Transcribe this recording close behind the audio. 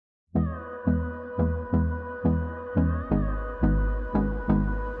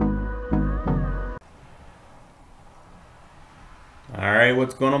Alright,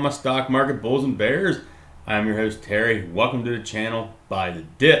 what's going on my stock market bulls and bears? I'm your host Terry. Welcome to the channel By the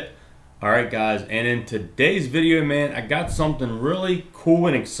Dip. Alright guys, and in today's video, man, I got something really cool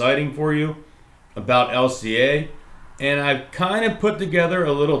and exciting for you about LCA. And I've kind of put together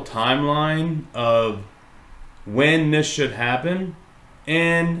a little timeline of when this should happen.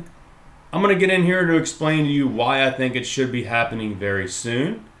 And I'm going to get in here to explain to you why I think it should be happening very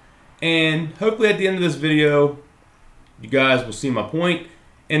soon. And hopefully at the end of this video, you guys will see my point.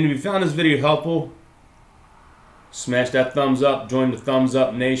 And if you found this video helpful, smash that thumbs up, join the thumbs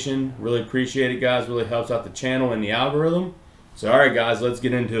up nation. Really appreciate it, guys. Really helps out the channel and the algorithm. So, all right, guys, let's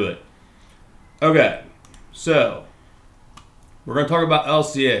get into it. Okay, so we're going to talk about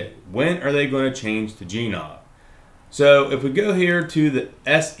LCA. When are they going to change to GNOG? So if we go here to the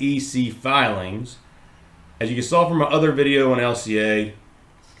SEC filings, as you saw from my other video on LCA,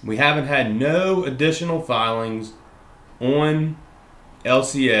 we haven't had no additional filings on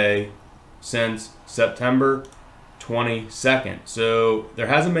LCA since September 22nd. So there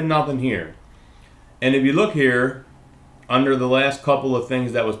hasn't been nothing here. And if you look here, under the last couple of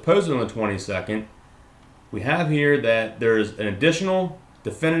things that was posted on the 22nd, we have here that there's an additional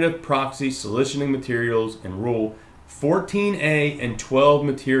definitive proxy soliciting materials in Rule 14A and 12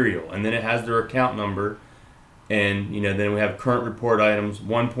 material. And then it has their account number. And, then we have current report items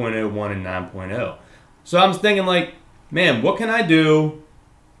 1.01 and 9.0. So I'm thinking like, man, what can I do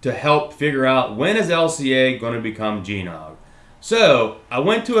to help figure out when is LCA going to become GNOG? So I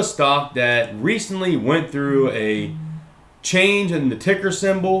went to a stock that recently went through a change in the ticker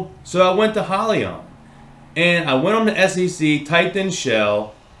symbol. So I went to hyliion. And I went on the SEC, typed in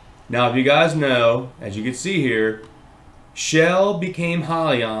shll. Now, if you guys know, as you can see here, shll became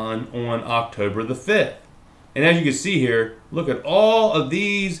hyliion on October the 5th. And as you can see here, look at all of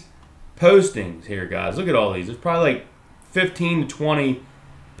these postings here, guys. Look at all these. There's probably like 15 to 20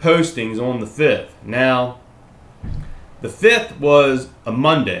 postings on the 5th. Now, the 5th was a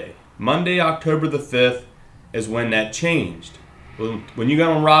Monday. Monday, October the 5th is when that changed. When you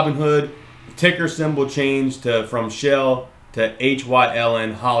got on Robinhood, the ticker symbol changed from shll to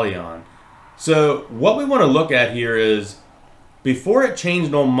hyln, hyliion. So what we want to look at here is, before it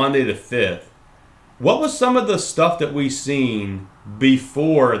changed on Monday the 5th, what was some of the stuff that we seen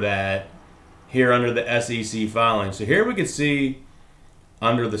before that here under the SEC filing? So here we could see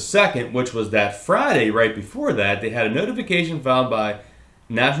under the 2nd, which was that Friday right before that, they had a notification filed by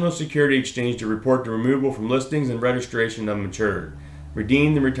National Security Exchange to report the removal from listings and registration of matured,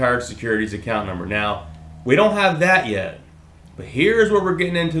 redeemed and retired securities account number. Now, we don't have that yet, but here's where we're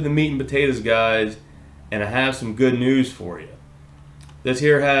getting into the meat and potatoes, guys, and I have some good news for you. This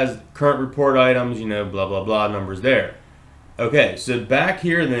here has current report items, blah, blah, blah, numbers there. Okay, so back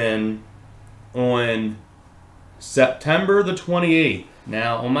here then on September the 28th.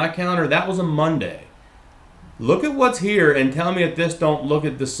 Now, on my calendar, that was a Monday. Look at what's here and tell me if this don't look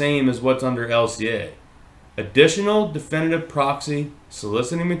at the same as what's under LCA. Additional definitive proxy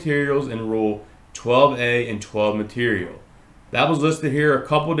soliciting materials in Rule 12A and 12 material. That was listed here a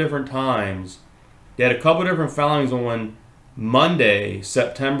couple different times. They had a couple different filings on Monday,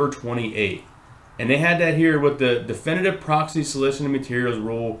 September 28th. And they had that here with the definitive proxy soliciting materials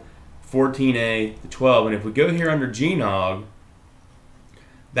Rule 14A to 12. And if we go here under GNOG,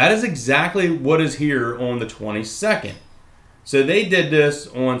 that is exactly what is here on the 22nd. So they did this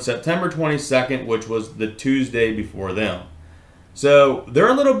on September 22nd, which was the Tuesday before them. So they're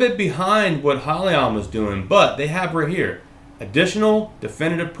a little bit behind what hyliion was doing, but they have right here additional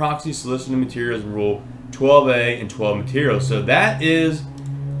definitive proxy soliciting materials in Rule 12A and 12 materials. So that is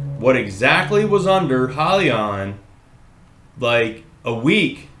what exactly was under hyliion like a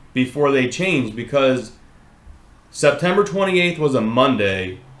week before they changed, because September 28th was a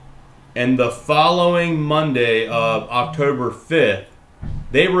Monday, and the following Monday of October 5th,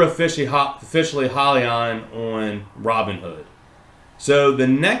 they were officially hyliion on Robinhood. So the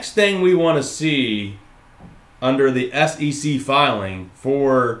next thing we want to see under the SEC filing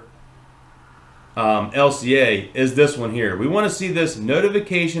for LCA is this one here. We want to see this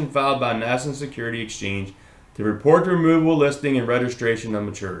notification filed by National Security Exchange to report the removal, listing, and registration of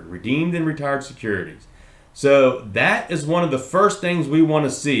matured, redeemed, and retired securities. So that is one of the first things we want to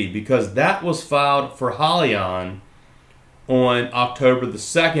see, because that was filed for hyliion on October the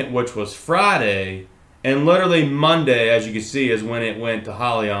 2nd, which was Friday, and literally Monday, as you can see, is when it went to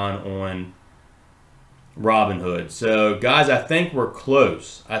hyliion on Robinhood. So guys, I think we're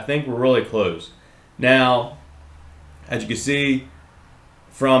close. I think we're really close. Now, as you can see,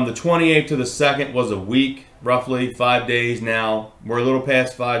 from the 28th to the 2nd was a week, roughly 5 days. Now we're a little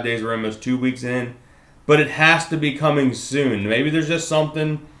past 5 days. We're almost 2 weeks in. but it has to be coming soon. Maybe there's just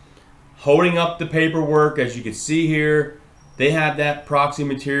something holding up the paperwork. As you can see here, they had that proxy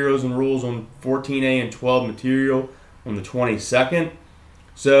materials and rules on 14A and 12 material on the 22nd.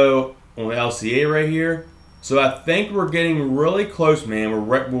 So on the LCA right here. So I think we're getting really close, man.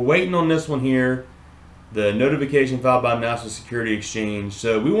 We're waiting on this one here, the notification filed by National Security Exchange.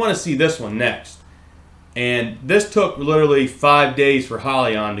 So we want to see this one next. And this took literally 5 days for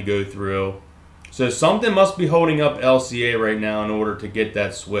hyliion to go through. So something must be holding up LCA right now in order to get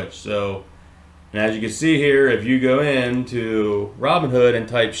that switch. So, and as you can see here, if you go into Robinhood and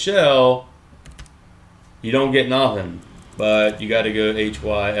type shell, you don't get nothing. But you got to go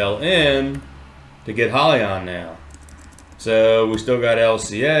hyln to get hyliion now. So we still got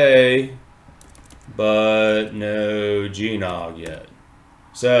LCA, but no GNOG yet.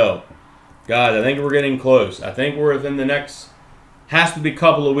 So, guys, I think we're getting close. I think we're within the next, has to be a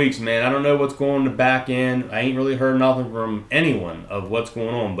couple of weeks, man. I don't know what's going on the back end. I ain't really heard nothing from anyone of what's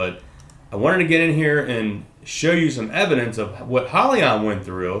going on, but I wanted to get in here and show you some evidence of what hyliion went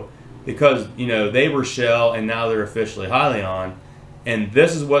through, because, you know, they were shell and now they're officially hyliion, and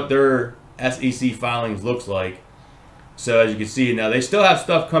this is what their SEC filings looks like. So as you can see, now they still have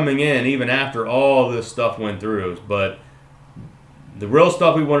stuff coming in even after all this stuff went through, but the real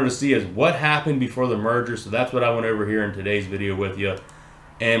stuff we wanted to see is what happened before the merger. So that's what I went over here in today's video with you,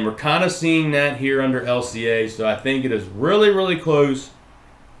 and we're kind of seeing that here under LCA. So I think it is really, really close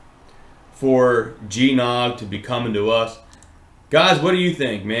for GNOG to be coming to us. Guys, what do you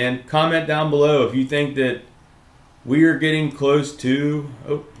think, man? Comment down below if you think that we are getting close to,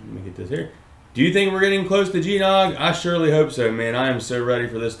 oh, let me get this here. Do you think we're getting close to GNOG? I surely hope so, man. I am so ready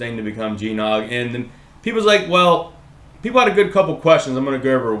for this thing to become GNOG. And then people's like, well, people had a good couple questions. I'm going to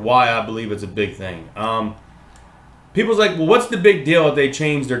go over why I believe it's a big thing. People's like, well, what's the big deal if they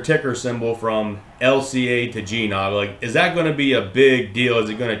change their ticker symbol from LCA to GNOG? Like, is that going to be a big deal? Is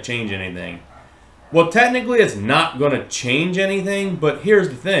it going to change anything? Well, technically, it's not going to change anything, but here's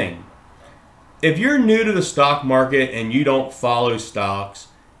the thing. If you're new to the stock market and you don't follow stocks,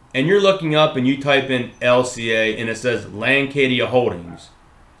 and you're looking up and you type in LCA and it says Lancadia Holdings,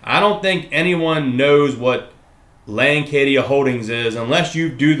 I don't think anyone knows what Lancadia Holdings is unless you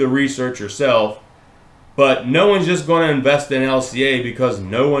do the research yourself. But no one's just going to invest in LCA because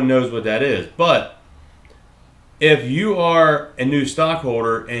no one knows what that is. But if you are a new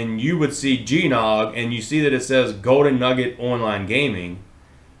stockholder and you would see GNOG and you see that it says Golden Nugget Online Gaming,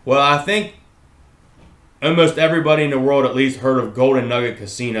 well, I think almost everybody in the world at least heard of Golden Nugget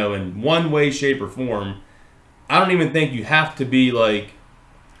Casino in one way, shape, or form. I don't even think you have to be like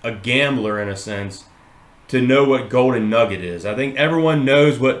a gambler in a sense to know what Golden Nugget is. I think everyone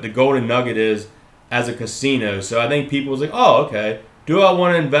knows what the Golden Nugget is as a casino. So I think people was like, oh, okay, do I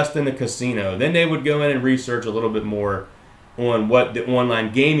want to invest in a casino? Then they would go in and research a little bit more on what the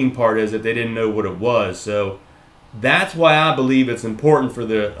online gaming part is if they didn't know what it was. So that's why I believe it's important for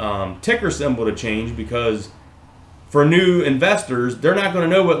the ticker symbol to change, because for new investors, they're not going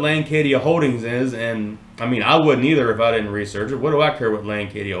to know what Lancadia Holdings is. And I mean, I wouldn't either if I didn't research it. What do I care what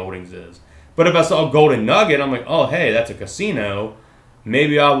Lancadia Holdings is? But if I saw Golden Nugget, I'm like, oh, hey, that's a casino.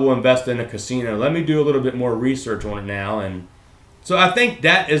 Maybe I will invest in a casino. Let me do a little bit more research on it now. And so I think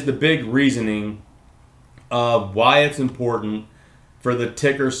that is the big reasoning of why it's important for the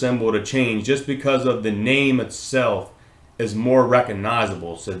ticker symbol to change, just because of the name itself is more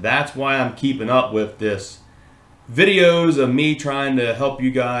recognizable. So that's why I'm keeping up with this videos of me trying to help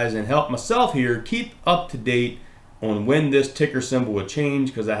you guys and help myself here keep up to date on when this ticker symbol will change,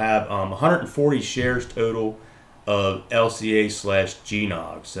 because I have 140 shares total of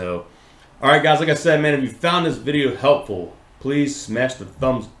LCA/GNOG. So, all right, guys, like I said, man, if you found this video helpful, please smash the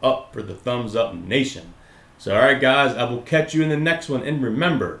thumbs up for the thumbs up nation. So, all right, guys, I will catch you in the next one. And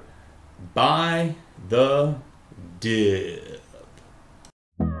remember, buy the dip.